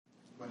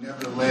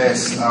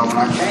Nevertheless, when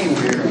I came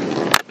here,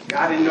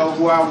 y'all didn't know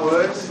who I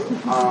was,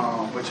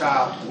 but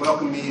y'all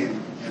welcomed me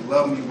and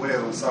loved me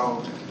well. And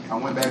so I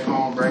went back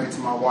home bragging to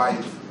my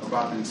wife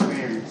about the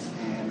experience,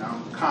 and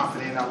I'm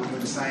confident I will do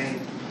the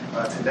same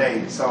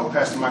today. So,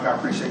 Pastor Mike, I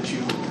appreciate you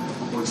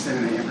for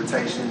extending the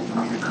invitation for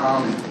me to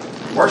come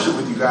and worship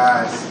with you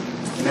guys.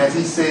 And as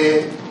he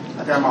said,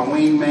 I got my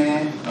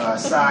wingman,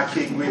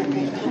 sidekick with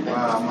me,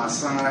 my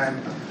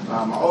son,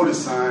 my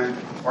oldest son,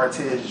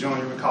 Artez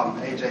Jr., we call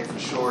him AJ for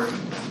short,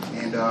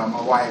 and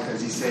my wife,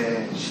 as he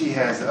said, she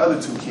has the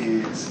other two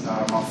kids,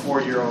 my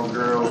 4-year-old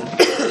girl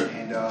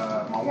and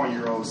my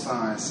 1-year-old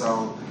son.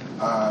 So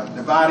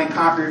divide and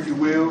conquer, if you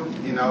will,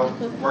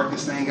 work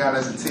this thing out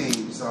as a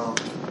team. So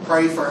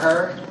pray for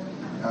her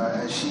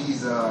as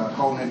she's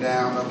holding it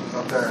down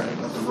up there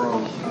up the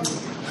road.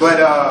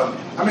 But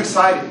I'm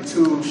excited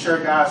to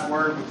share God's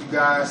word with you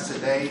guys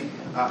today.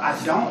 I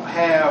don't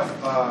have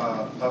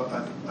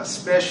a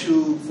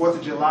special 4th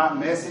of July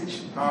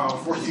message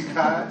for you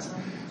guys,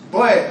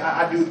 but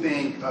I do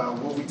think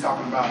what we're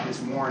talking about this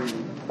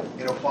morning,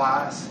 it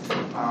applies.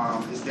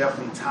 It's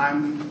definitely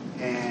timely,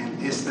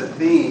 and it's the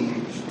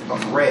theme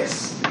of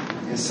rest.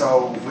 And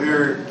so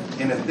we're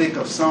in the thick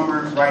of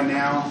summer right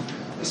now,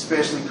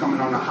 especially coming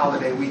on a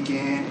holiday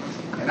weekend.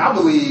 And I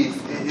believe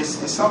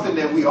it's something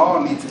that we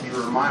all need to be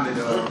reminded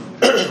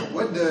of.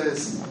 What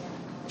does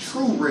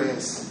true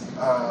rest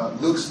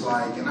looks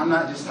like? And I'm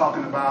not just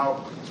talking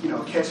about,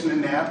 catching a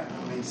nap.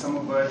 I mean, some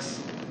of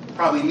us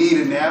probably need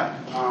a nap.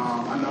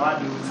 I know I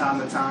do time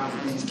to time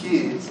for these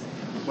kids.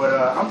 But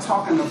I'm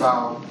talking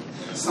about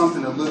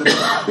something a little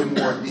bit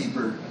more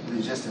deeper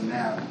than just a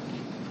nap.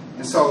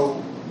 And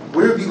so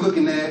we'll be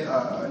looking at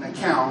an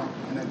account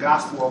in the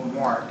Gospel of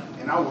Mark.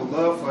 And I would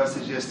love for us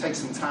to just take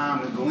some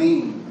time to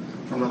glean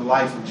from the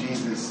life of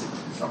Jesus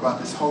about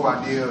this whole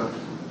idea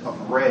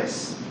of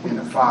rest in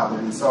the Father.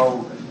 And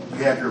so if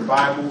you have your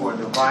Bible or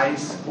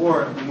device,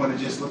 or if you want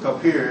to just look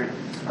up here,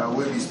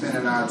 we'll be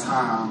spending our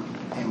time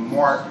in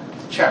Mark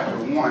chapter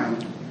 1,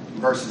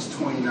 verses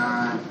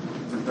 29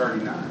 through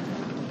 39.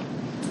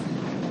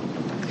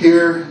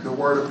 Hear the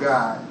word of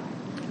God.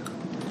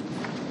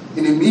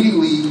 And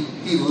immediately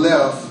he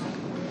left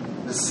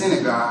the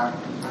synagogue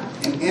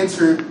and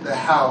entered the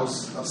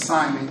house of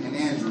Simon and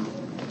Andrew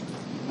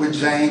with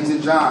James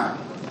and John.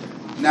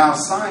 Now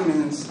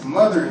Simon's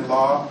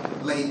mother-in-law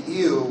lay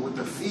ill with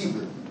a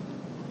fever,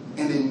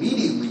 and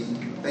immediately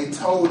they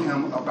told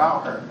him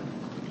about her.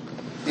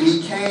 And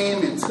he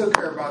came and took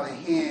her by the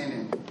hand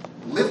and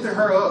lifted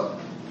her up,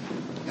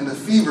 and the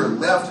fever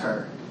left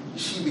her.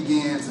 She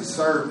began to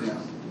serve them.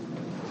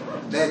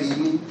 That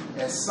evening,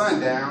 at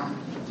sundown,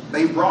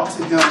 they brought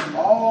to him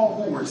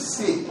all who were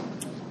sick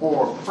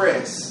or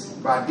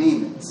oppressed by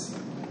demons.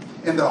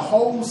 And the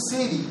whole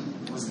city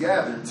was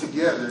gathered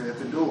together at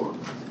the door.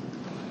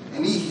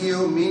 And he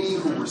healed many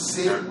who were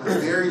sick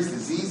with various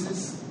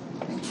diseases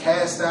and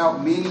cast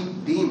out many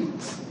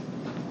demons.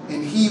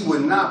 And he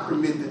would not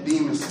permit the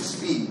demons to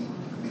speak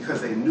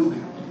because they knew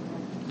him.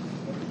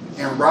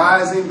 And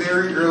rising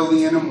very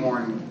early in the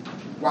morning,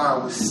 while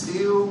it was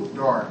still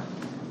dark,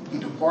 he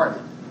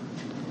departed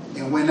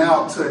and went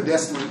out to a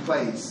desolate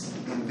place.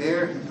 And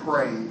there he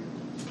prayed,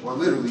 or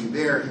literally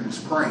there he was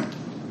praying.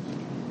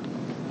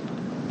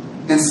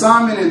 And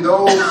Simon and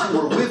those who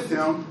were with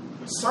him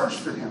searched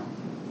for him.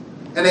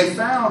 And they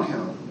found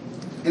him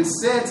and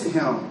said to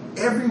him,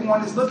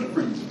 "Everyone is looking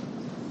for you."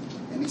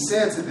 And he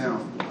said to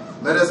them,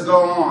 "Let us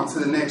go on to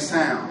the next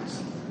towns,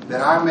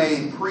 that I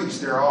may preach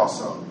there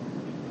also.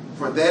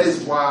 For that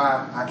is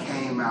why I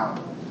came out."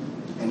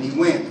 And he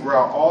went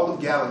throughout all of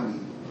Galilee,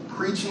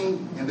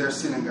 preaching in their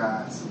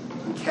synagogues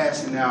and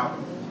casting out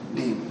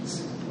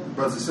demons.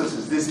 Brothers and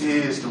sisters, this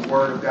is the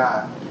word of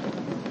God.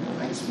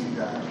 Thanks be to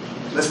God.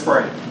 Let's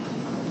pray.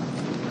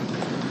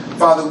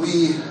 Father,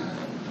 we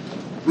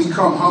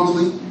come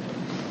humbly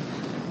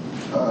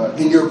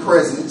in your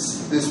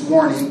presence this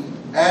morning,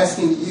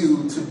 asking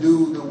you to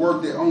do the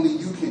work that only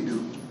you can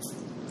do.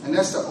 And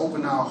that's to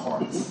open our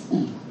hearts,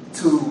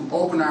 to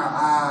open our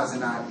eyes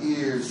and our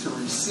ears to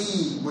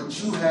receive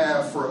what you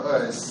have for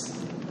us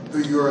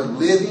through your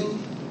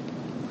living,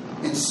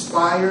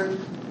 inspired,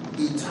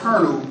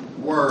 eternal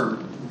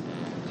word.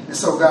 And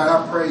so, God,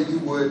 I pray you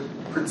would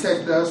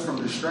protect us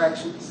from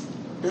distractions.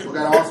 But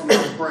God,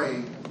 ultimately I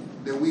pray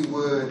that we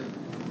would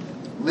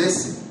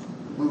listen,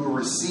 we will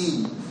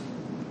receive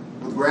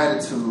with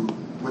gratitude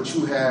what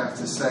you have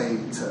to say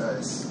to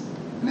us.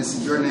 And it's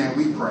in your name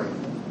we pray.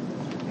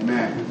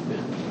 Amen.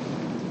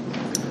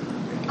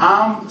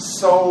 I'm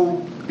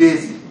so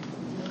busy.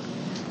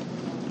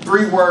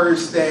 3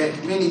 words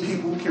that many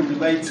people can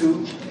relate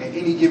to at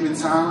any given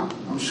time.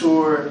 I'm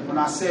sure when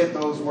I said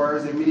those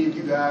words that many of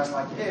you guys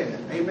like, yeah,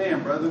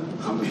 amen, brother.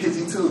 I'm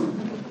busy too.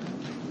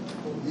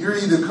 You're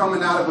either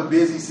coming out of a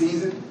busy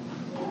season,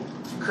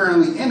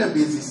 currently in a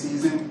busy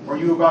season, or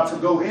you're about to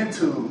go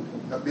into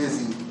a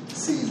busy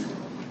season.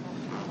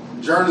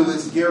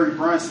 Journalist Gary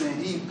Brunson,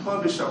 he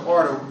published an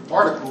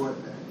article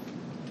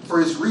for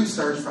his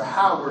research for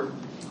Howard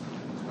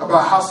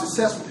about how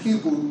successful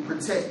people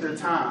protect their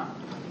time.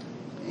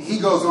 He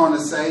goes on to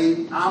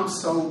say, I'm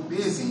so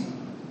busy.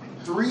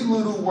 3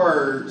 little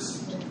words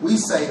we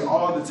say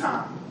all the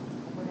time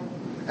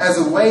as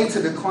a way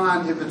to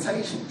decline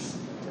invitations.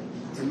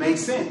 It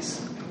makes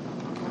sense.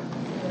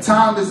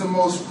 Time is the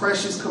most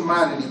precious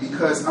commodity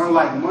because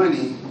unlike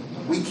money,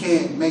 we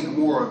can't make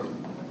more of it.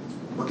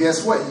 But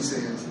guess what, he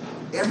says?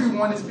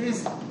 Everyone is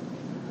busy.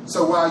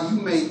 So while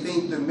you may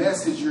think the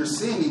message you're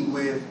sending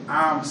with,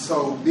 I'm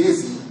so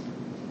busy,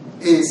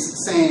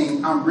 is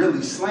saying I'm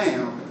really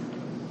slammed,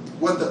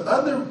 what the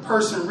other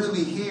person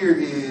really hears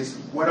is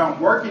what I'm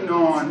working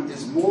on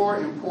is more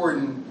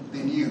important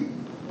than you.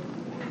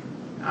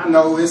 I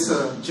know it's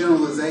a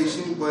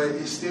generalization, but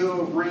it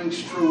still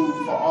rings true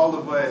for all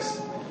of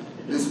us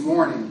this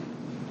morning.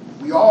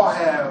 We all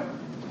have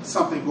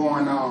something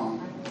going on,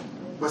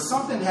 but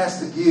something has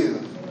to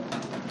give.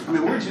 I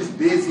mean, we're just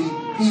busy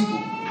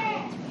people.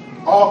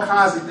 All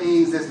kinds of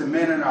things that's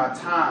demanding our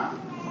time,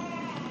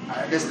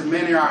 that's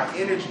demanding our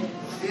energy,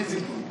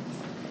 physically,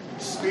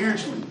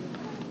 spiritually,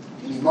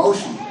 and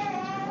emotionally.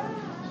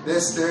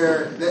 That's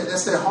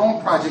their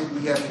home project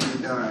we have to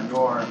get done,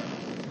 or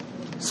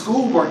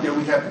schoolwork that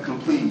we have to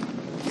complete.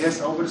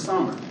 Yes, over the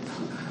summer.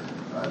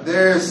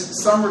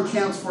 There's summer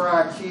camps for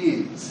our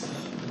kids,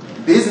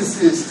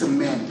 businesses to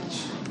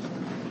manage,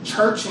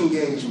 church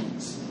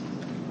engagements,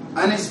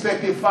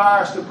 unexpected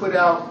fires to put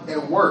out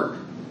at work,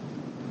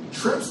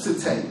 trips to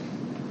take,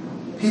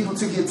 people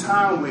to get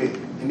time with,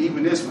 and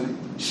even this one,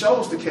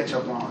 shows to catch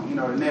up on,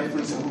 the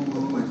Netflix and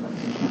Hulu.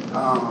 And,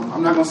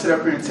 I'm not going to sit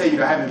up here and tell you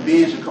that I haven't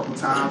binged a couple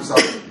times, so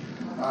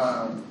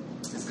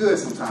it's good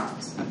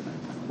sometimes.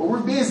 But we're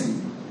busy.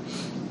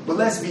 But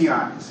let's be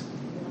honest.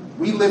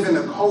 We live in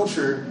a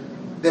culture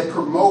that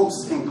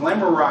promotes and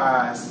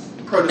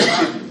glamorizes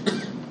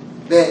productivity,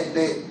 that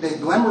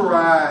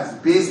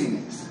glamorizes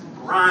busyness,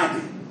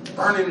 grinding,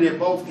 burning it at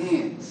both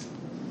ends.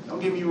 Don't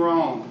get me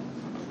wrong.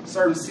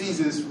 Certain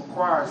seasons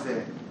requires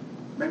that.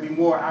 Maybe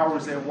more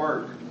hours at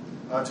work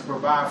to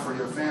provide for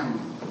your family.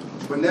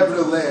 But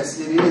nevertheless,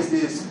 it is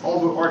this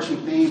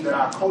overarching theme that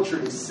our culture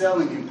is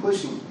selling and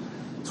pushing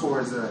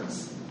towards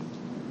us.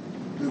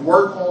 We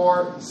work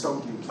hard so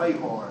we can play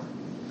hard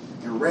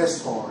and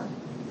rest hard.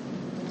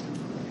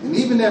 And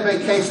even that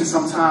vacation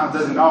sometimes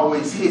doesn't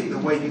always hit the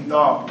way you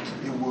thought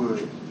it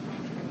would.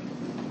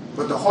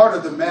 But the heart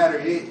of the matter,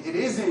 it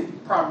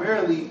isn't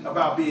primarily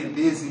about being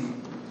busy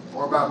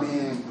or about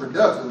being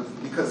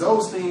productive, because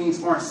those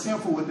things aren't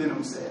sinful within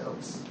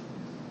themselves.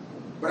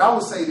 But I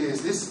will say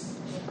this,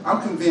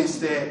 I'm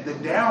convinced that the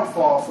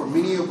downfall for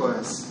many of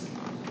us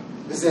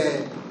is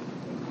that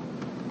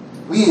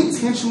we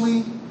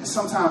intentionally and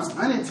sometimes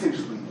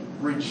unintentionally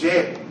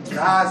reject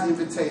God's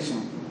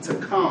invitation to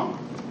come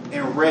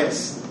and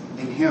rest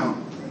in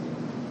Him.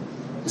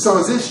 So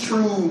is this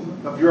true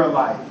of your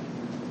life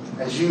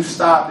as you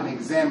stop and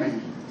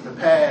examine the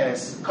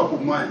past couple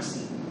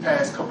months,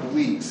 past couple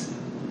weeks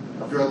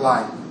of your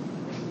life?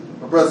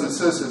 My brothers and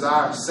sisters,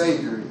 our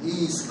Savior,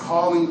 He's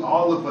calling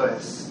all of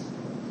us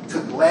to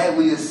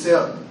gladly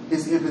accept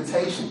His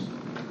invitation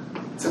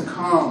to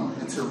come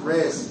and to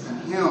rest in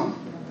Him.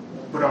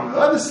 But on the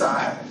other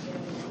side,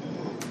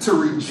 to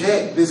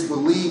reject this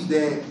belief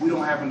that we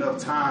don't have enough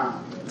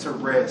time to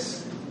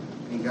rest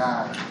in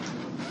God.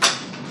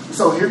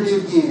 So hear me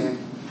again.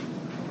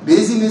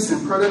 Busyness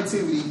and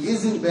productivity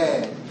isn't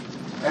bad.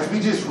 As we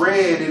just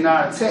read in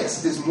our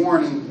text this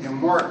morning in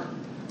Mark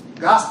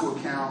Gospel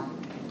account,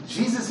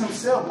 Jesus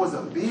Himself was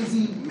a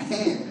busy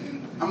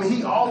man. I mean,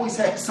 He always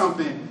had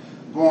something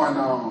going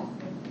on.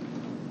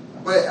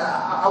 But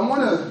I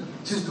want to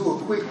just do a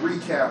quick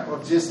recap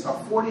of just a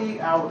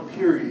 48-hour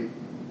period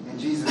in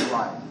Jesus'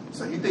 life.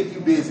 So you think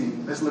you're busy.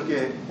 Let's look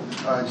at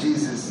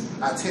Jesus'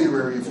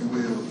 itinerary, if you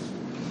will.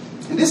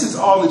 And this is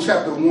all in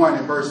chapter 1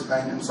 in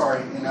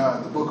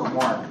the book of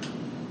Mark.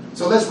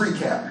 So let's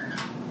recap.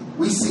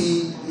 We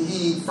see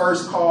He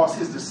first calls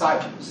His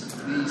disciples,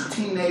 these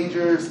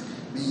teenagers,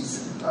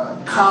 these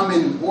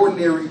common and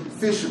ordinary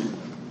fishermen.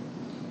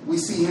 We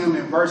see Him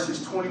in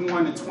verses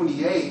 21 to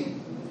 28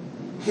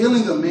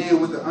 healing a man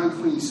with an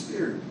unclean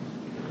spirit.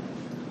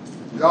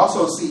 We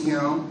also see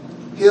Him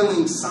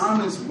healing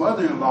Simon's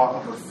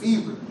mother-in-law of a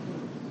fever,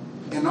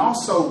 and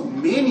also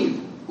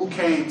many who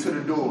came to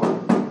the door,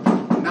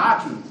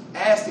 knocking,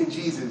 asking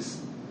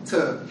Jesus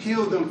to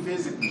heal them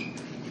physically.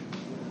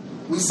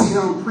 We see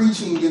Him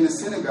preaching in the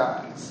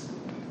synagogues.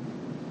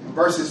 In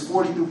verses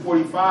 40 through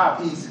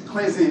 45, He's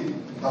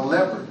cleansing a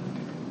leper.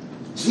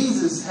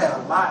 Jesus had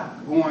a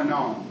lot going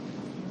on.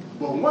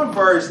 But one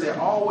verse that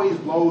always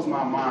blows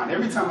my mind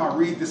every time I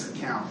read this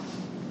account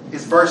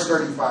is verse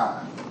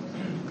 35.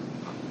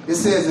 It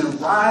says, "And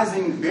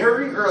rising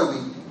very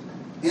early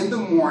in the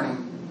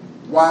morning,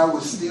 while it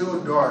was still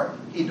dark,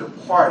 He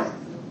departed.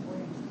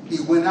 He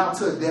went out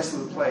to a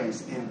desolate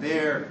place, and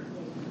there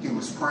He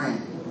was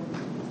praying."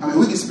 I mean,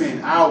 we can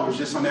spend hours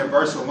just on that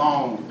verse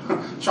alone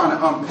trying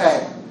to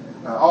unpack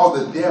all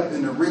the depth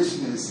and the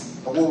richness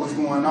of what was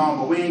going on,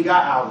 but we ain't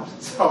got hours.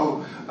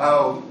 So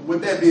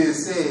with that being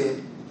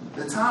said,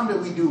 the time that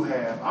we do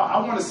have,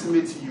 I want to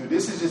submit to you,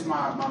 this is just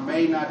my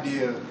main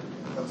idea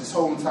of this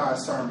whole entire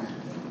sermon.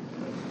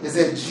 is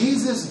that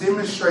Jesus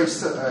demonstrates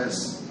to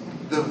us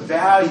the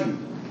value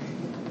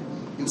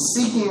in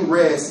seeking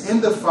rest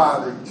in the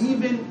Father,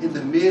 even in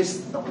the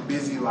midst of a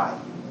busy life.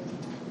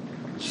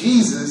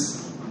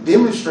 Jesus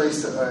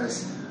demonstrates to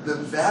us the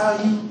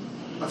value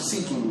of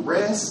seeking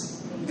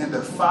rest in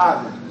the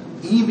Father,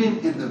 even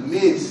in the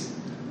midst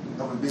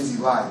of a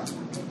busy life.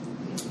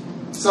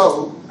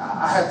 So,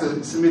 I have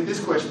to submit this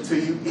question to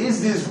you.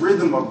 Is this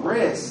rhythm of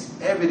rest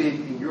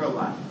evident in your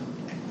life?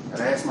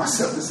 And I ask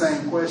myself the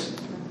same question.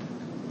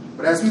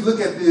 But as we look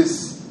at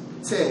this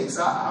text,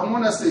 I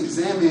want us to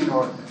examine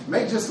or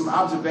make just some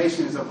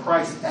observations of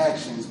Christ's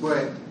actions.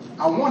 But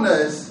I want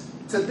us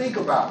to think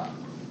about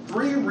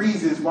 3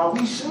 reasons why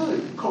we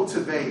should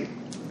cultivate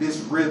this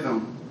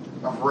rhythm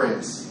of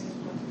rest.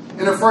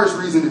 And the first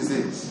reason is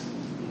this.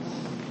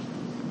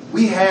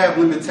 We have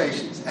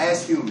limitations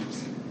as humans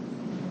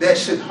that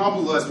should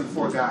humble us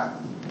before God.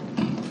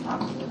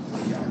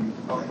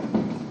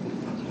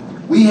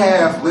 We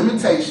have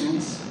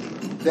limitations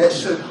that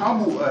should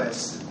humble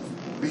us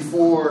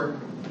before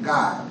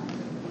God.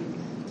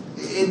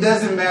 It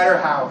doesn't matter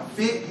how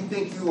fit you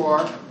think you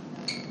are.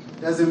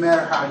 It doesn't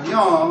matter how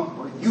young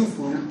or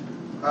youthful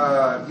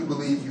you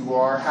believe you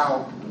are,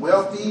 how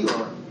wealthy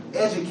or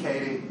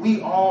educated.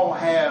 We all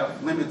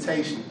have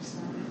limitations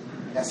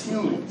as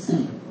humans.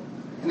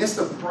 And it's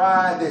the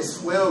pride that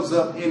swells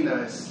up in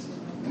us.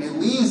 And it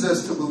leads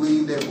us to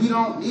believe that we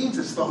don't need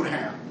to slow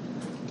down.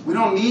 We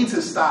don't need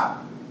to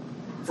stop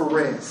for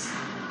rest.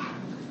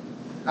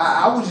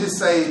 I would just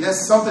say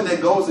that's something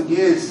that goes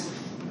against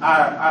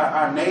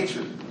our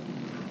nature.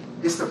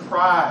 It's the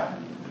pride.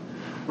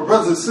 But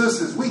brothers and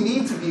sisters, we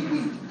need to be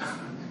weak.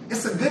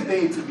 It's a good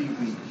thing to be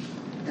weak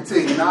and to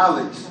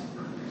acknowledge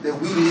that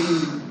we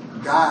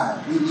need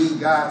God. We need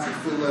God to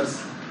fill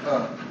us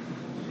up.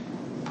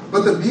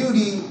 But the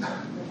beauty,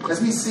 as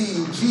we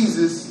see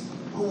Jesus,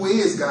 who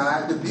is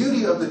God, the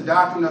beauty of the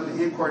doctrine of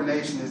the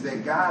incarnation is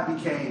that God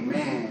became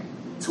man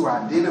to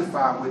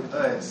identify with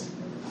us,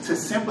 to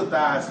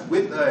sympathize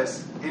with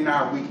us in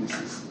our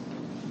weaknesses.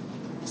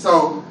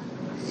 So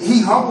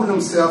he humbled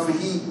himself and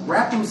he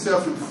wrapped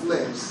himself in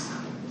flesh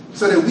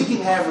so that we can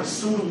have a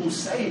suitable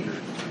Savior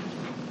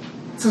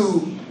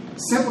to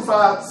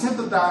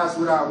sympathize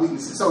with our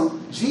weaknesses. So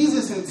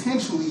Jesus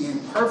intentionally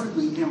and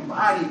perfectly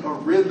embodied a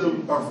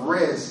rhythm of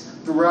rest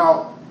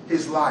throughout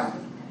his life.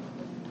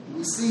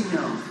 We see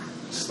him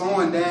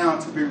slowing down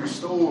to be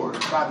restored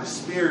by the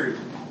Spirit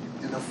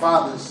in the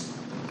Father's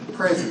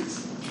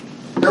presence.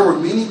 There were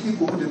many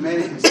people who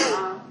demanded his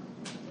time.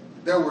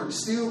 There were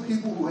still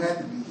people who had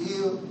to be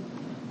healed.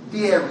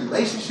 He had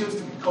relationships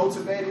to be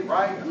cultivated,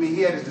 right? I mean,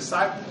 he had his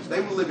disciples.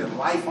 They were living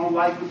life on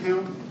life with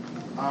him.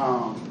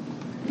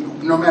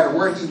 No matter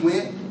where he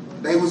went,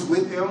 they was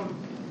with him.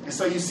 And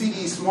so you see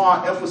these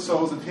small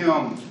episodes of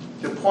him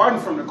departing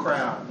from the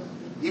crowd,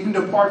 even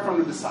departing from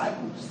the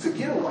disciples, to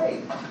get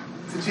away,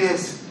 to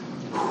just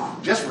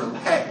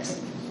relax.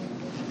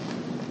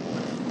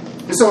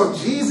 And so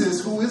if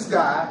Jesus, who is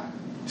God,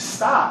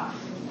 stopped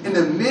in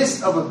the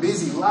midst of a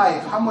busy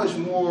life, how much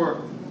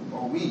more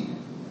are we?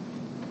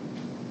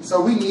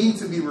 So we need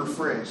to be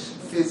refreshed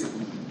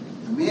physically,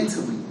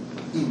 mentally,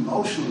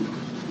 emotionally,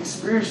 and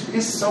spiritually.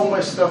 There's so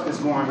much stuff that's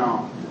going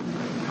on.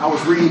 I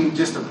was reading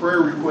just a prayer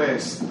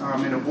request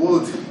in a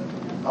bulletin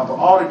of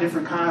all the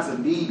different kinds of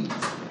needs.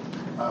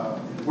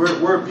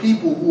 We're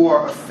people who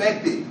are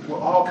affected with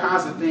all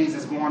kinds of things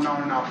that's going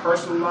on in our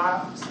personal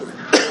lives, our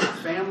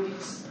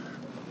families,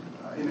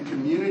 in the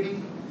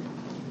community.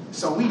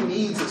 So we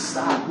need to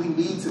stop. We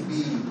need to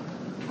be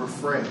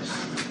refreshed.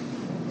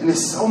 And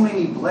there's so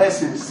many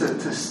blessings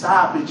to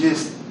stop and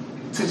just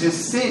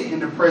sit in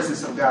the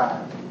presence of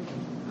God.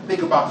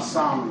 Think about the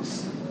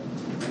psalmist.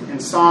 In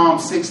Psalm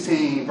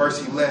 16,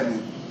 verse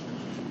 11,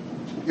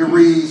 it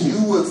reads,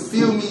 "You will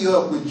fill me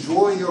up with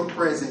joy in your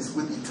presence,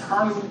 with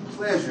eternal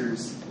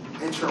pleasures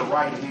at your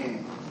right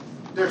hand."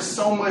 There's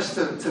so much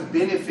to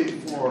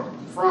benefit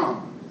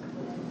from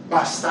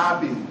by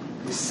stopping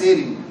and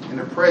sitting in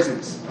the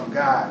presence of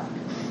God.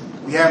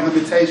 We have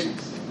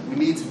limitations. We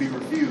need to be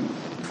reviewed.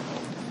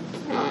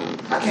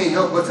 I can't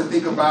help but to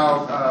think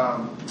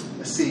about,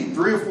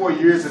 3 or 4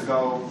 years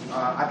ago,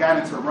 I got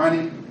into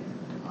running.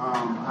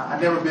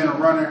 I've never been a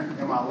runner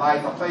in my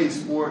life. I played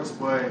sports,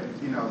 but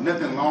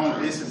nothing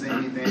long distance or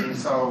anything.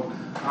 So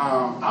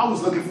I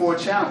was looking for a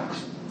challenge.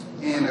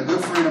 And a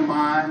good friend of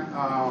mine,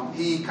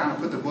 he kind of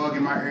put the bug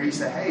in my ear. He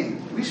said, "Hey,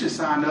 we should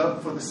sign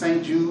up for the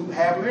St. Jude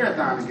Half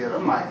Marathon together."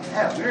 I'm like,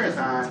 "Half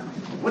Marathon?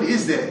 What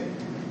is that?"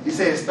 He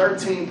said, "It's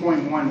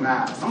 13.1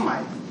 miles. I'm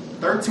like,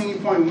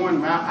 13.1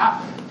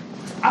 miles?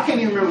 I can't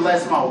even remember the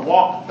last time I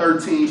walked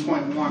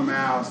 13.1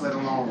 miles, let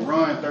alone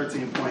run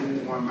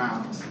 13.1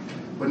 miles.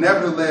 But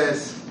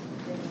nevertheless,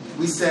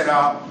 we set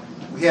out.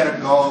 We had a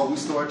goal. We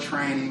started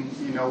training.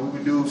 We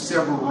would do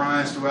several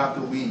runs throughout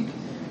the week.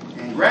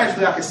 And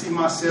gradually, I could see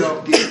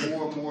myself getting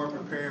more and more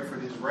prepared for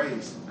this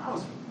race. I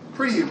was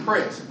pretty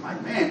impressed. I'm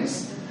like, man,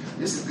 this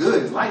is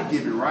good. It's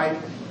life-giving, right?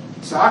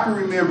 So I can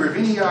remember, if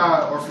any of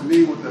y'all are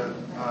familiar with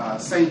the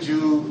St.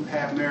 Jude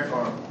Half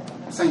Marathon,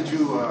 or St.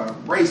 Jude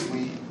Race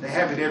Week. They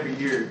have it every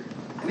year.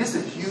 And it's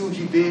a huge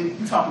event.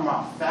 You're talking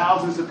about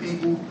thousands of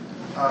people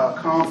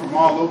come from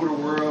all over the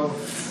world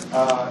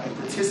and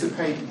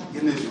participate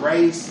in this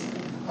race.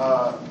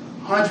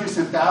 Hundreds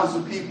and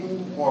thousands of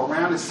people are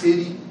around the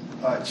city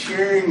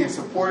cheering and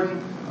supporting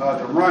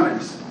the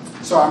runners.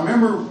 So I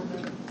remember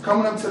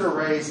coming up to the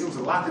race. It was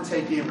a lot to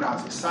take in, but I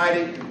was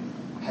excited.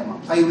 I had my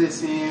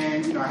playlist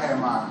in. You know, I had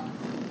my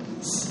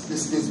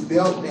this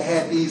belt that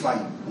had these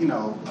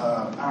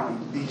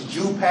these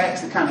Jew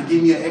packs that kind of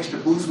give me an extra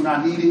boost when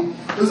I need it.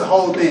 It was a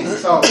whole thing.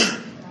 So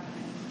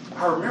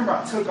I remember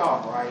I took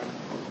off, right?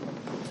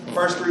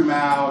 First 3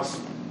 miles,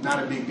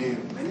 not a big deal.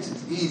 Man, this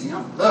is easy.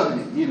 I'm loving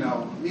it. You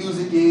know,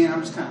 music in.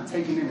 I'm just kind of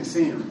taking in the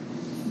scenery.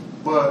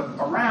 But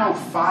around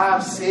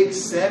 5, 6,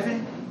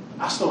 7,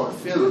 I started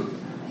feeling it.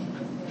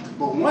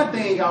 But one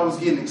thing I was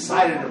getting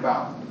excited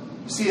about,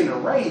 you see in the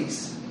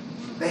race,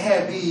 they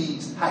had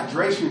these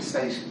hydration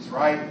stations,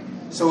 right?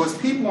 So it's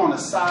people on the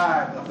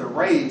side of the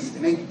race,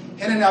 and they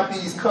handing out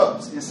these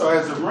cups. And so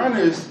as the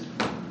runners,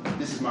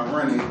 this is my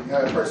running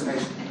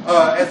impersonation.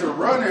 As the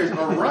runners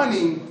are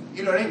running,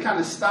 you know, they kind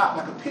of stop,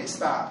 like a pit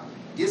stop,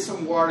 get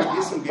some water,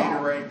 get some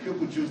Gatorade,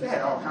 pickle juice. They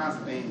had all kinds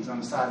of things on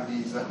the side of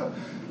these,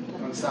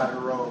 on the side of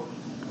the road.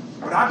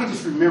 But I can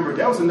just remember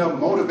that was enough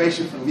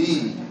motivation for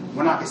me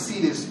when I could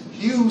see this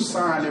huge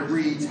sign that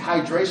reads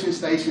hydration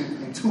station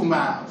in 2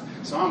 miles.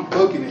 So I'm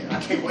booking it. I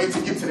can't wait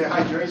to get to the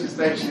hydration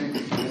station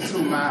in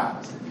 2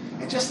 miles.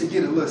 And just to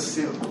get a little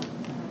sip,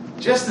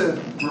 just to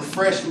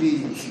refresh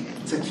me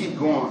to keep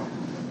going.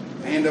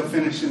 I ended up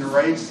finishing the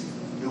race.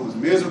 It was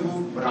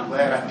miserable, but I'm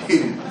glad I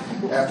did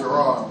it after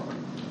all.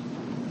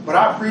 But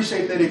I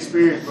appreciate that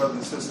experience, brothers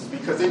and sisters,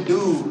 because it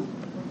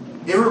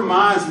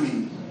reminds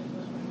me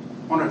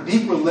on a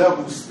deeper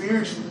level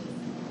spiritually.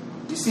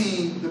 You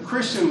see, the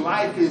Christian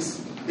life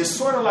is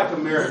sort of like a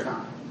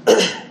marathon.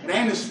 It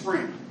ain't a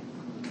sprint.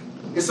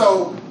 And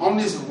so on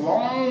this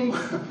long,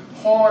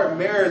 hard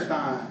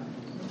marathon,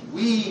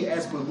 we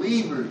as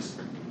believers,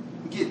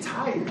 we get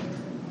tired.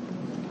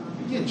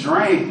 We get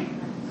drained.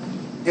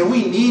 And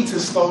we need to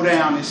slow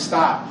down and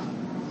stop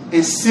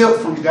and sip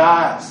from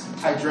God's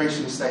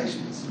hydration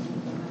stations.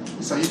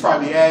 So you're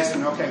probably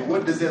asking, okay,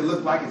 what does it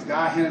look like? Is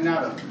God handing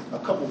out a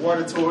cup of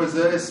water towards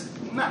us?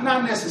 Not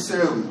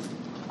necessarily.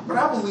 But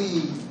I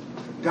believe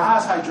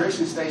God's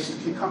hydration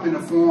stations can come in the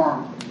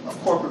form of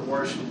corporate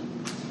worship.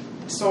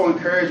 It's so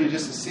encouraging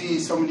just to see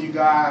so many of you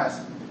guys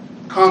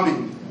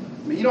coming.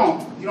 I mean, you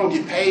don't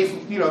get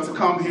paid, to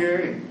come here.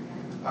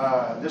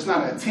 And, there's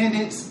not an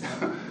attendance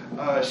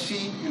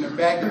sheet in the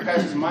back that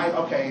passes mic.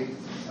 Okay,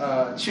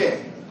 check.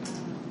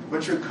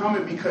 But you're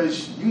coming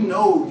because you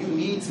know you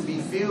need to be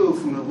filled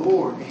from the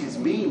Lord and His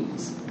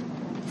meanings,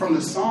 from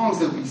the songs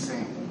that we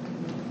sing,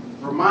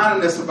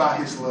 reminding us about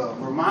His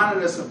love,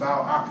 reminding us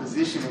about our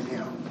position in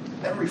Him.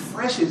 That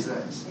refreshes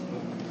us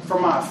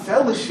from our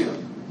fellowship,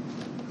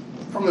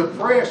 from the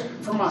prayers,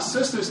 from my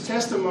sister's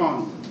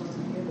testimony.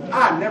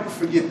 I never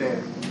forget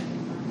that.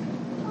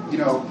 You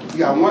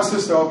got one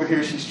sister over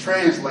here, she's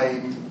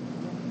translating.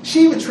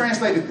 She even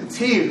translated the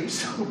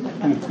tears.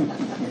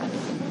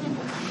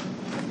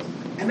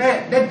 And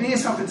that did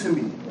something to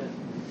me.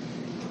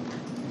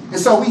 And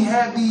so we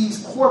have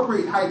these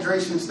corporate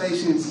hydration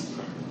stations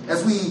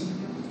as we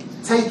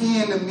take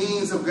in the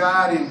means of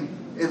God, and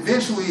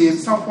eventually at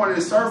some point in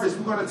the service,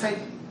 we're going to take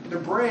the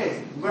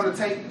bread. We're going to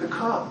take the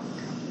cup,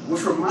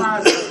 which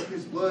reminds us of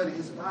His blood and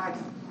His body.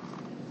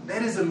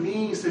 That is a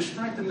means to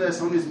strengthen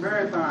us on this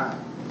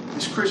marathon,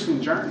 this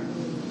Christian journey.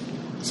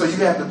 So you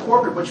have the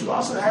corporate, but you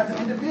also have the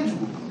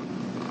individual.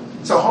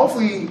 So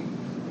hopefully,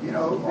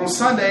 on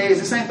Sundays,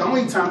 this ain't the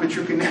only time that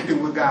you're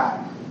connecting with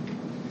God.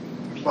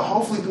 But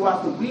hopefully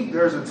throughout the week,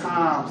 there's a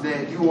times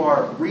that you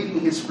are reading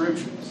His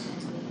scriptures.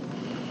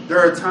 There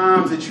are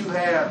times that you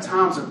have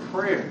times of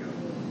prayer.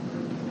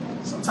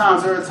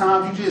 Sometimes there are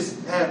times you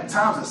just have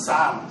times of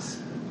silence,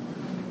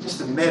 just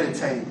to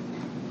meditate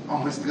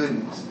on His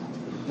goodness.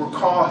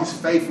 Recall His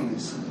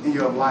faithfulness in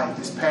your life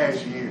this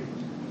past year.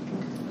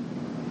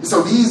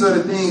 So these are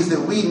the things that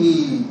we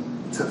need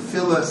to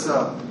fill us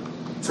up,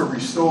 to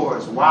restore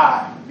us.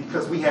 Why?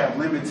 Because we have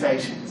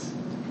limitations.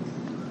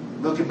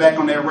 Looking back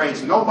on that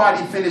race,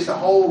 nobody finished a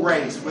whole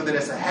race, whether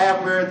that's a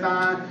half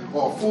marathon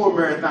or a full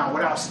marathon,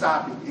 without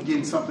stopping and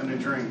getting something to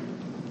drink.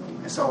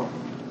 And so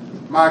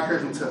my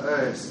encouragement to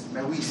us,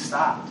 that we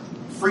stop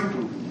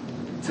frequently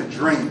to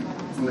drink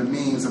from the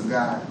means of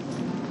God.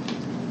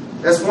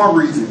 That's one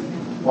reason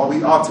why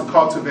we ought to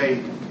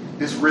cultivate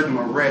this rhythm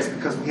of rest,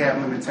 because we have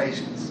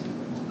limitations.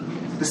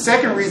 The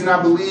second reason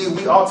I believe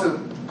we ought to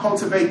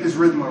cultivate this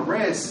rhythm of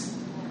rest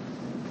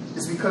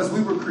is because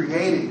we were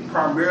created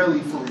primarily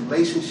for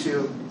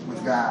relationship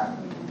with God.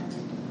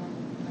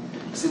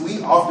 See,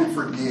 we often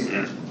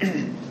forget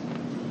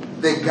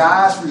that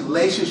God's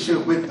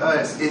relationship with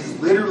us is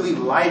literally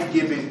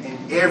life-giving in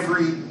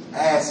every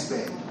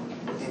aspect,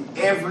 in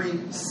every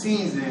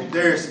season.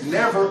 There's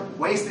never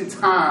wasted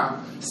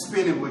time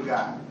spending with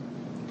God.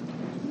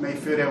 You may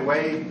feel that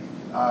way,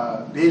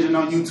 binging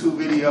on YouTube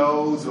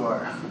videos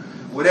or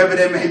whatever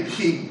that may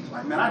be. Like,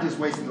 Like, man, I just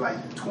wasted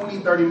like 20,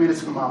 30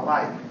 minutes of my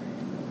life.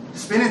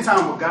 Spending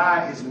time with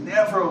God is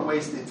never a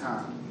wasted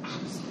time.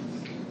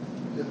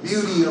 The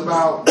beauty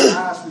about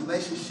God's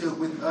relationship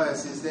with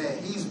us is that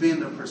he's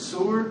been the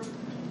pursuer.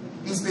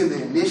 He's been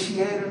the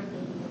initiator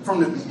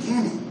from the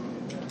beginning.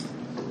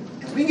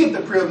 And we get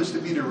the privilege to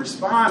be the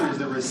responders,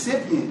 the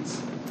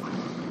recipients.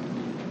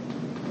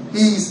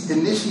 He's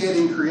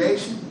initiating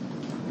creation.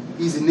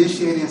 He's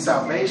initiating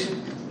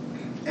salvation.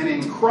 And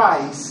in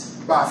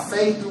Christ, by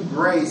faith through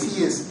grace,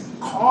 he has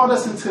called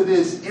us into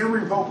this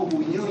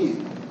irrevocable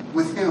union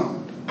with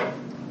him.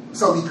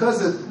 So because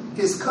of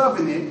his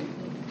covenant,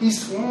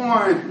 he's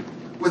sworn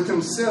with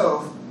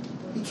himself.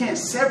 He can't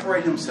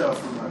separate himself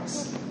from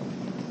us.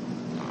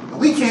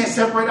 We can't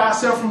separate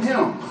ourselves from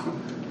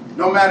him.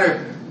 No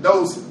matter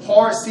those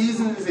hard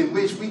seasons in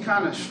which we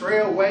kind of stray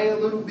away a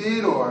little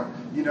bit, or,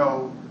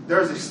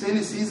 there's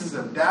extended seasons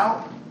of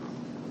doubt.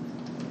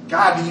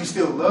 God, do you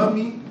still love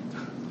me?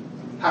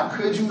 How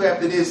could you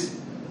after this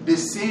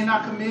sin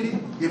I committed?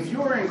 If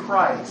you're in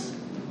Christ,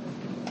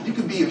 you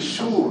can be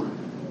assured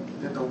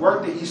that the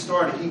work that he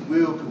started, he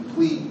will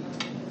complete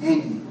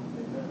in you.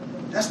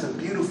 That's the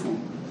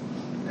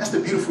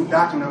beautiful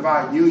doctrine of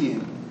our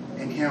union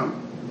in him.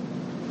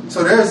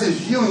 So there's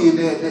this union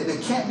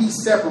that can't be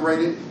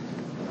separated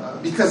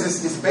because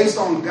it's based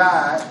on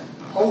God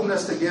holding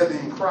us together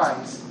in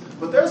Christ.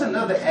 But there's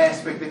another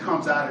aspect that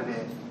comes out of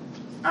that,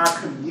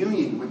 our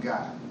communion with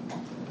God.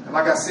 And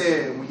like I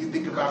said, when you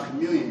think about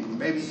communion,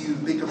 maybe you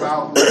think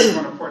about what you're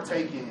going to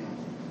partake in.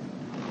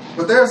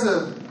 But there's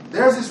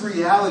this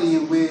reality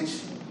in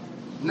which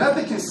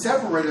nothing can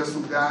separate us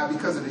from God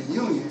because of the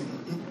union.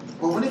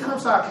 But when it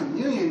comes to our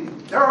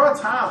communion, there are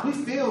times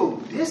we feel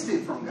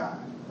distant from God,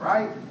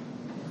 right?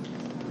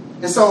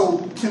 And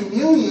so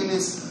communion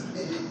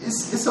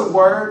it's a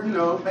word,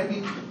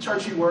 maybe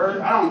churchy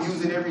word. I don't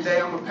use it every day.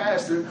 I'm a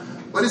pastor,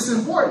 but it's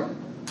important.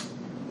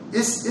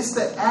 It's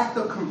the act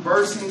of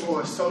conversing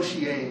or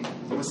associating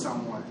with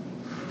someone.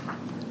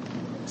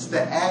 It's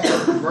the act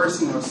of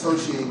conversing or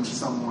associating with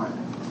someone.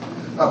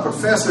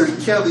 Professor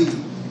Kelly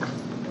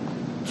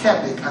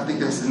Kapic, I think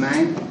that's his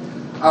name,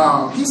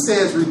 he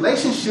says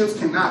relationships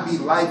cannot be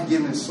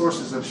life-giving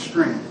sources of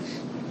strength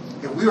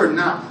if we are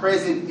not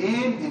present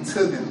in and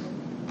to them.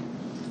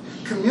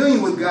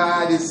 Communion with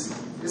God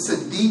it's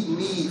a deep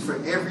need for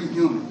every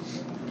human,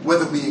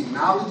 whether we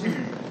acknowledge it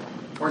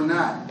or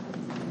not.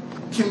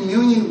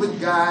 Communion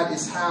with God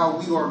is how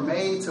we are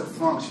made to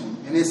function,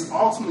 and it's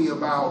ultimately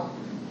about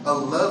a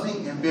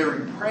loving and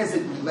very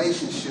present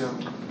relationship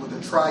with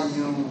the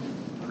triune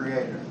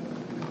Creator.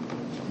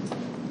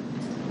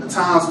 The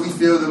times we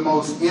feel the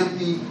most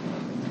empty,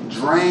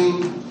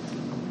 drained,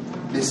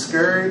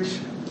 discouraged,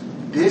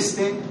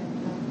 distant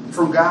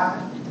from God,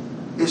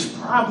 it's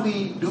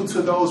probably due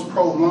to those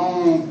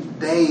prolonged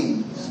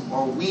days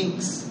or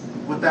weeks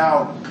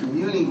without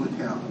communing with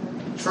him.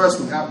 Trust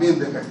me, I've been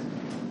there.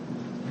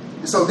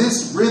 And so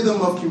this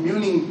rhythm of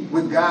communing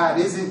with God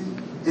isn't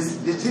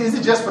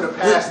just for the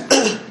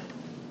pastor.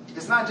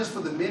 It's not just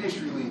for the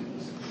ministry leaders.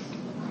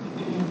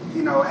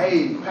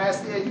 Hey,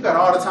 pastor, you got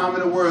all the time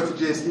in the world to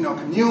just,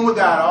 commune with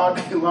God all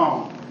day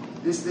long.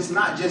 This is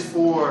not just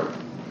for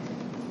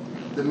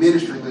the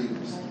ministry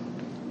leaders,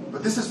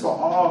 but this is for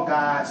all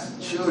God's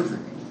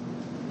children.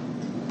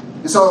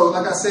 And so,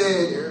 like I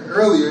said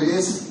earlier,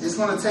 it's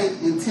going to take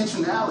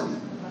intentionality.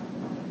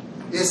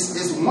 It's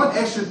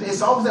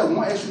always that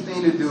one extra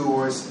thing to do,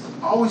 or it's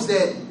always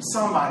that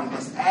somebody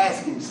that's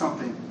asking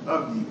something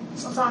of you.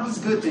 Sometimes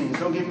it's good things,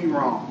 don't get me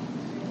wrong.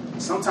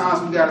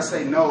 Sometimes we got to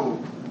say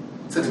no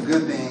to the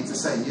good things to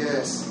say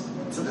yes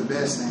to the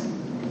best thing.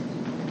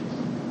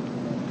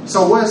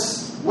 So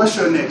what's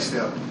your next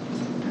step?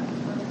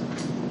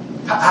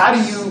 How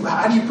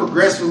do you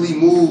progressively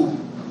move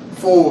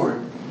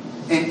forward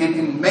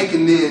in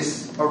making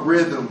this a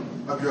rhythm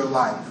of your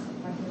life?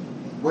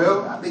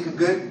 Well, I think a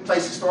good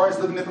place to start is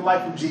looking at the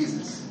life of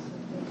Jesus.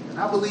 And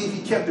I believe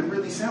he kept it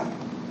really simple.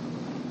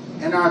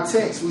 In our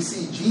text, we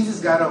see Jesus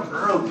got up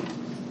early.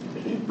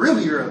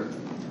 Really early.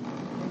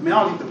 I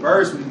don't think the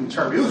birds were in the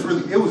church.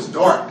 It was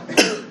dark.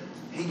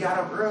 He got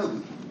up early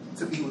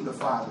to be with the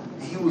Father.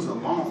 And he was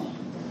alone.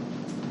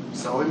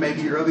 So it may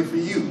be early for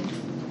you.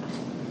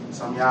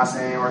 Some of y'all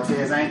saying,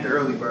 Ortez ain't the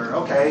early bird.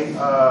 Okay,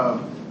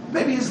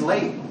 maybe it's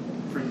late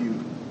for you.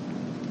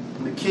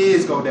 When the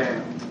kids go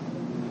down.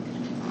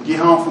 Get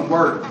home from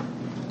work.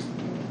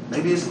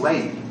 Maybe it's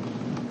late.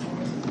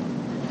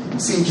 You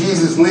see,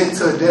 Jesus went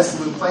to a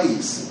desolate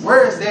place.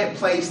 Where is that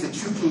place that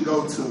you can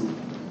go to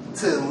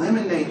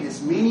eliminate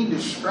as many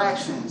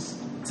distractions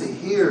to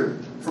hear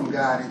from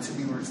God and to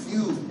be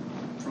refueled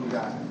from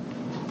God?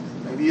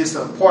 Maybe it's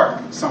a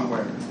park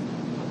somewhere.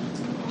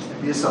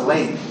 Maybe it's a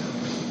lake.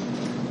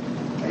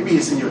 Maybe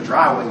it's in your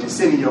driveway. Just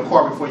sit in your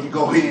car before you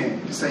go in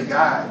and say,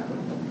 God,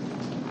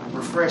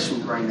 refresh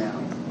me right now.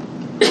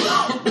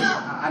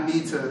 I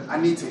need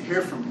to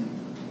hear from you.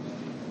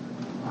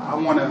 I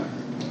want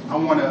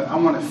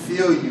to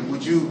feel you.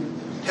 Would you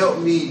help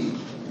me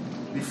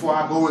before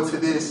I go into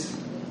this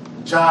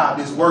job,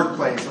 this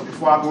workplace, or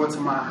before I go into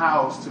my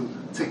house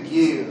to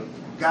give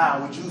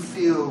God, would you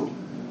fill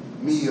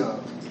me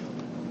up?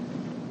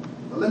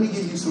 But let me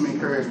give you some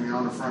encouragement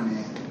on the front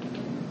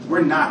end.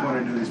 We're not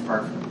going to do this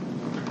perfectly.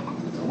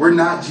 We're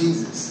not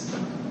Jesus.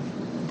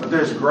 But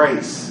there's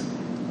grace.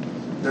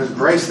 There's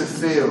grace to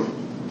fill.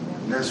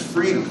 There's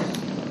freedom.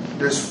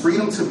 There's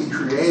freedom to be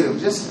creative.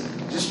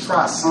 Just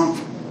try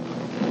something.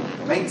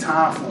 Make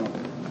time for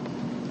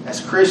them.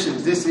 As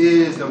Christians, this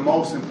is the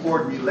most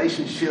important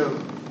relationship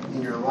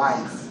in your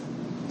life.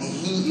 And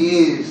He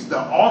is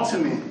the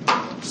ultimate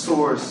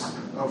source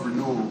of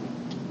renewal.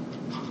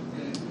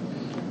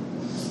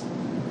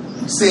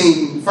 We've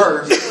seen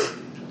first,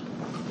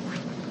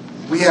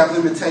 we have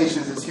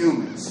limitations as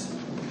humans.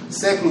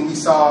 Secondly, we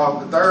saw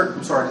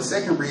the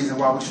second reason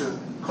why we should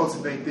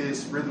cultivate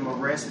this rhythm of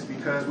rest is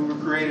because we were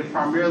created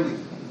primarily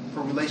for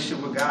a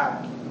relationship with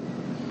God.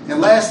 And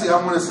lastly, I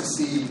want us to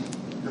see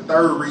the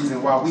third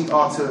reason why we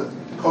ought to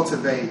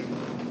cultivate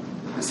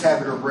this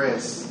habit of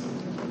rest.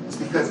 It's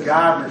because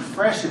God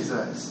refreshes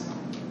us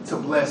to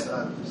bless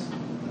others.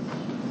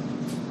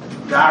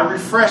 God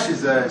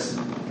refreshes us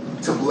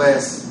to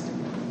bless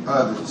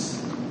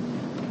others.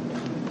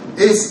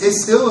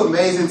 It's still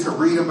amazing to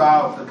read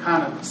about the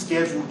kind of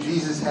schedule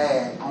Jesus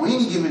had on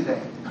any given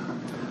day.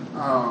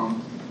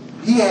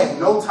 He had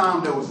no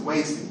time that was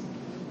wasted.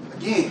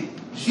 Again,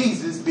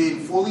 Jesus, being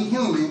fully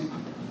human,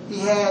 he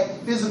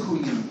had physical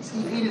needs.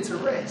 He needed to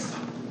rest.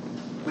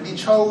 But he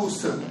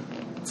chose to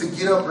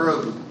get up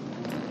early,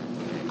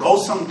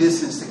 go some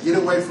distance to get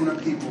away from the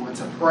people and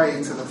to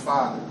pray to the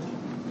Father.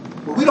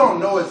 But we don't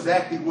know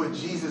exactly what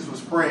Jesus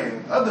was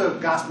praying. Other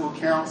gospel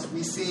accounts,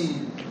 we see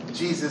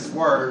Jesus'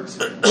 words,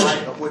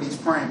 right, of what he's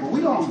praying. But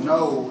we don't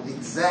know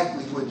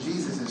exactly what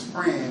Jesus is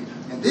praying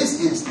in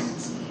this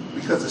instance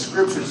because the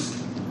scriptures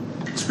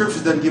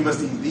doesn't give us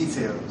these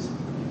details.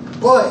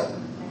 But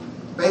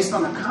based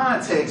on the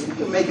context, we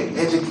can make an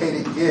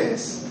educated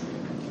guess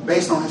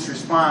based on his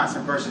response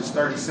in verses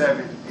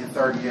 37 and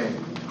 38.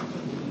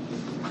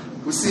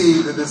 We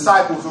see the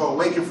disciples are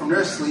awakened from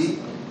their sleep.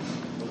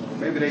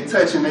 Maybe they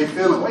touch and they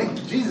feel it.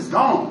 Wait, Jesus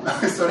gone.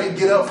 So they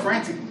get up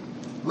frantically,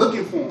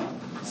 looking for him,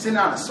 sending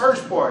out a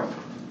search party,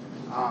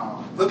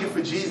 looking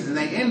for Jesus, and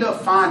they end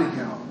up finding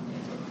him.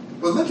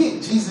 But look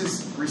at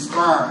Jesus'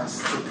 response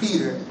to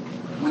Peter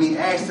when he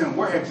asked him,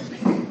 where have you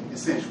been,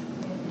 essentially?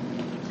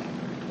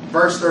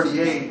 Verse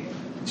 38,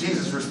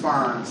 Jesus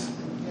responds,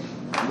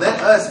 let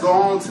us go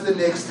on to the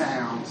next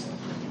towns,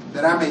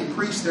 that I may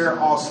preach there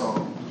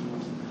also,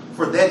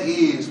 for that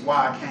is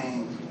why I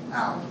came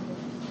out.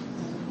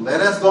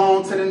 Let us go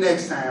on to the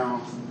next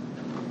towns,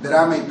 that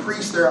I may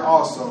preach there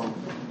also,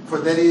 for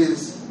that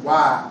is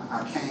why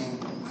I came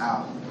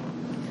out.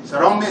 So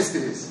don't miss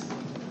this.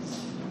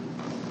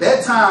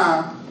 That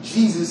time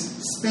Jesus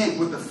spent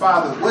with the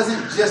Father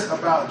wasn't just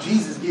about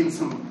Jesus getting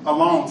some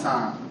alone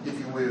time, if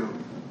you will.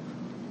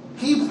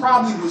 He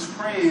probably was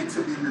praying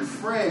to be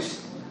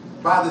refreshed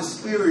by the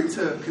Spirit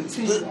to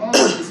continue on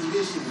his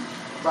mission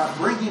by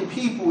bringing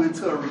people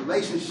into a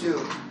relationship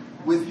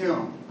with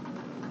him.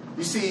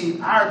 You see,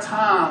 our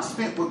time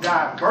spent with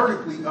God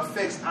vertically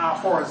affects our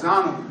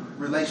horizontal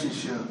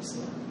relationships.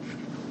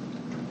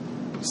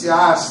 You see,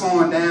 our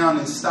slowing down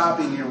and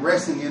stopping and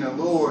resting in the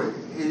Lord,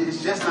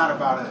 it's just not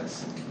about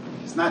us.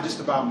 It's not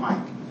just about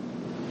Mike.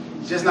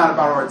 It's just not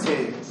about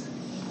Ortez.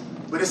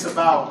 But it's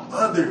about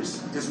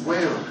others as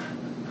well.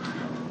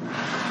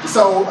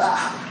 So,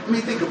 let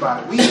me think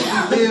about it. We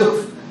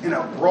live in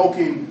a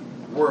broken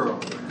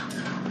world.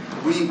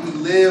 We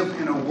live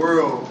in a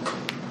world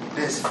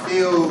that's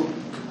filled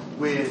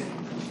with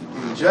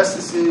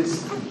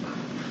injustices.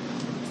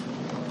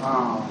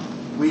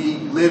 We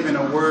live in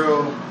a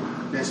world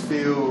that's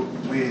filled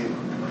with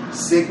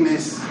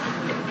sickness.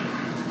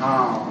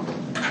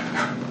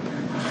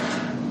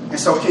 And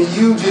so can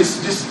you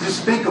just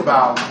think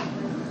about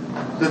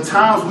the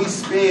times we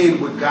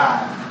spend with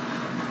God,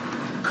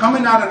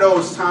 coming out of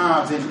those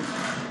times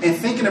and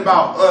thinking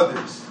about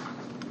others.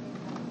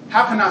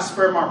 How can I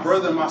spur my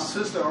brother and my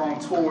sister on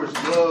towards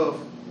love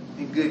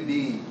and good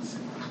deeds?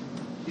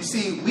 You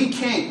see, we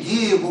can't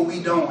give what we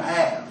don't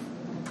have.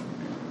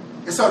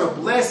 And so the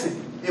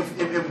blessing,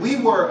 if we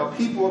were a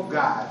people of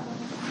God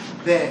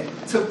that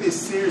took this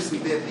seriously,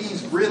 that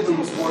these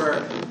rhythms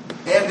were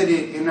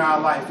evident in our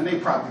life, and they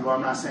probably are,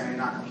 I'm not saying they're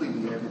not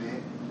completely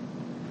evident,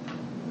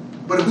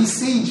 but if we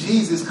see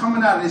Jesus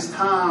coming out of this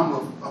time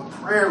of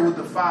prayer with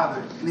the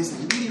Father and his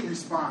immediate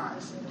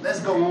response, let's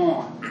go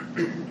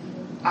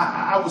on.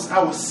 I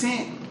was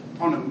sent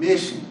on a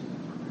mission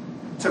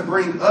to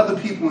bring other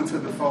people into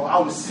the fold. I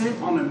was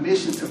sent on a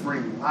mission to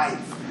bring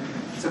life,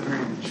 to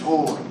bring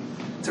joy,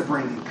 to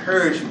bring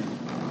encouragement.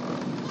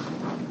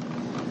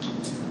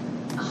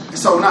 And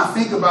so when I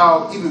think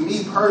about even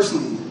me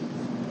personally,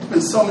 there's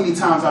been so many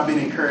times I've been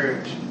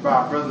encouraged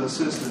by a brother or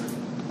sister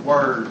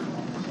word.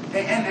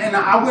 And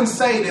I wouldn't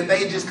say that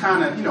they just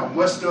kind of,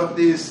 mushed up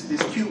this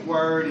cute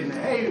word and,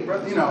 hey,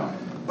 brother,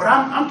 but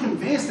I'm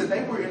convinced that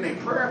they were in their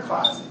prayer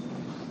closet.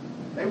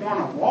 They were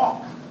on a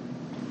walk.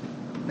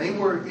 They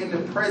were in the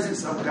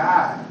presence of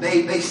God.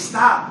 They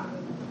stopped.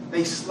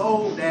 They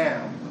slowed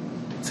down.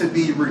 to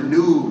be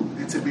renewed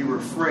and to be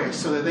refreshed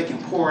so that they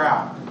can pour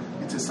out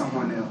into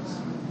someone else.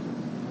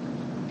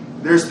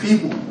 There's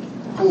people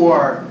who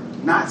are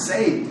not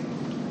saved.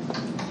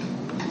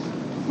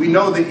 We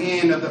know the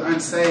end of the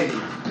unsaved.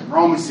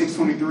 Romans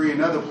 6:23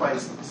 and other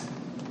places.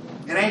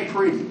 It ain't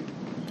pretty.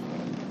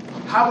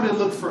 How would it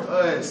look for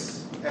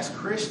us as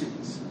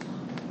Christians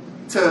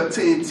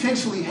to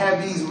intentionally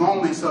have these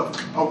moments of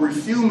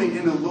refueling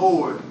in the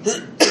Lord so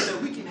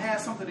that we can have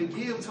something to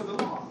give to the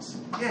lost?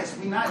 Yes,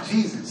 we're not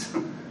Jesus.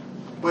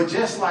 But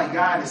just like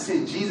God has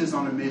sent Jesus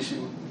on a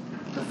mission,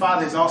 the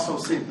Father has also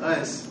sent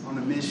us on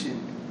a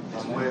mission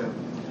as well.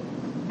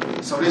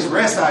 So this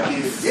rest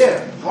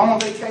idea, go on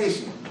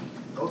vacation,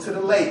 go to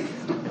the lake,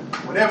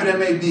 whatever that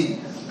may be.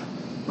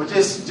 But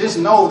just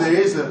know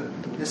there's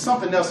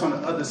something else on the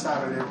other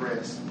side of that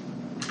rest.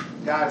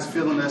 God is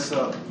filling us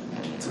up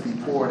to be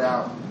poured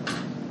out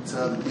to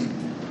other people.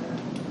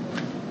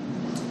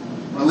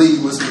 I'm going to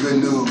leave with some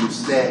good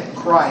news that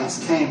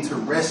Christ came to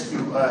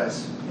rescue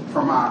us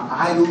from our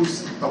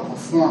idols of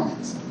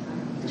performance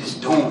and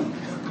just doing.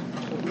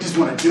 We just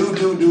want to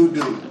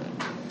do.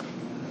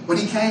 But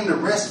he came to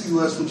rescue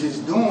us from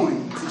just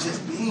doing to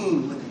just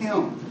being with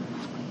him.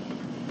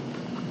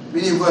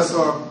 Many of us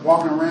are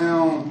walking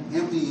around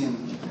empty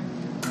and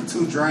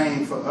too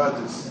drained for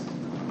others.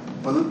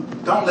 But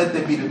don't let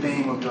that be the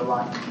theme of your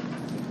life.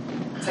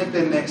 Take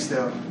that next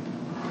step.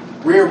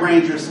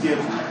 Rearrange your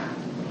schedule.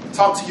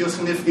 Talk to your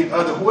significant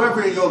other,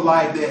 whoever in your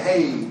life that,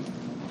 hey,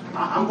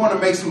 I'm going to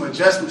make some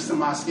adjustments to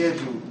my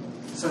schedule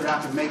so that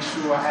I can make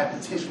sure I have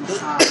intentional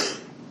time,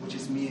 which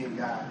is me and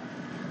God.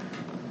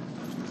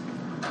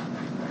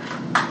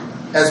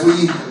 As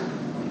we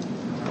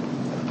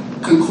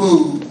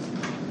conclude,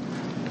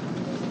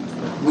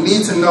 we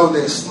need to know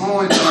that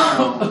slowing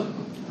down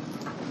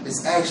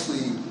is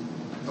actually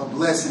a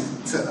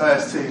blessing to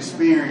us to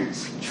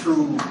experience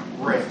true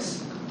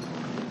rest.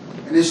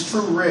 And this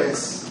true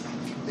rest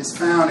is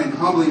found in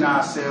humbling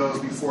ourselves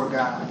before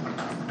God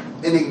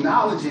and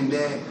acknowledging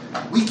that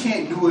we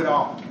can't do it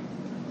all.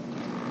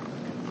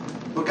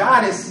 But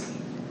God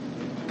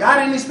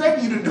didn't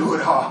expect you to do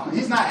it all.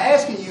 He's not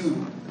asking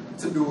you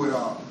to do it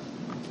all.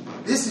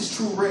 This is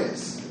true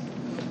rest.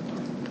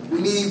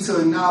 We need to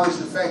acknowledge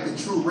the fact that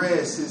true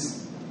rest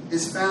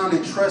is found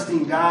in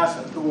trusting God's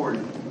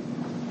authority,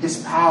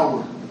 his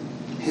power,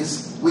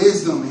 his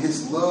wisdom,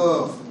 his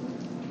love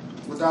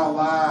with our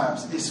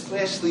lives,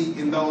 especially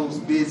in those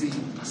busy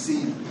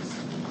seasons.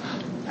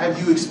 Have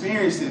you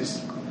experienced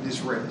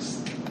this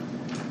rest?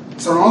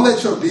 So don't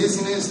let your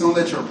busyness, don't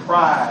let your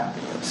pride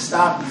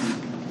stop you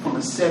from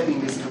accepting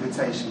this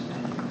invitation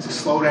to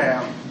slow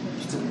down,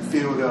 to be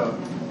filled up,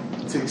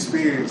 to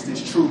experience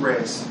this true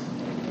rest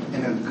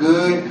in a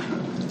good,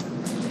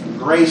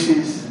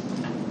 gracious,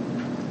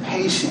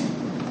 patient,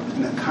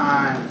 and a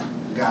kind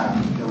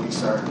God that we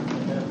serve.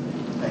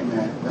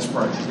 Amen. Let's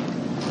pray.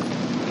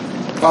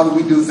 Father,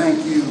 we do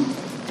thank you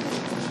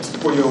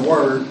for your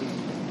word.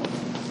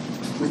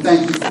 We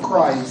thank you for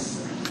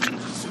Christ,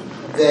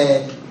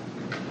 that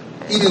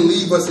he didn't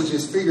leave us to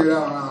just figure it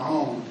out on our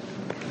own,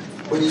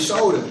 but he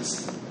showed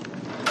us.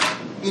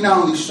 He not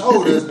only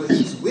showed us, but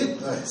he's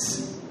with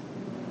us.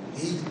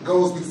 He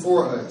goes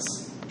before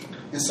us.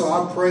 And so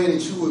I pray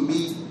that you would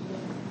meet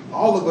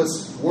all of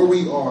us where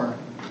we are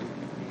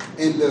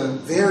in the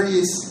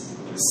various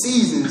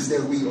seasons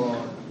that we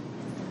are.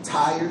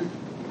 Tired,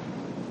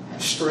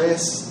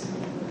 stressed,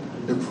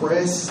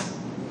 depressed.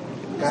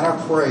 God,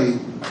 I pray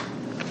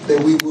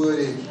that we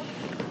would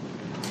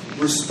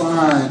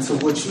respond to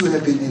what you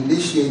have been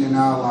initiating in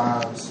our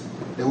lives,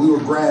 that we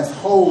would grasp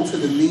hold to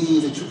the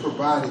means that you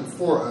provided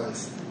for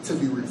us to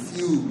be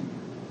refueled,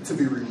 to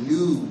be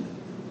renewed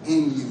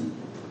in you,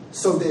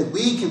 so that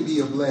we can be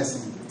a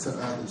blessing to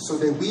others, so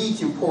that we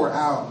can pour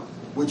out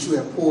what you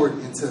have poured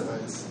into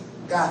us.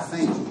 God,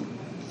 thank you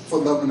for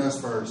loving us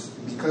first.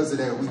 Because of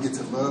that, we get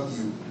to love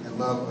you and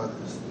love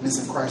others. And it's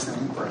in Christ's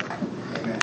name we pray. Amen.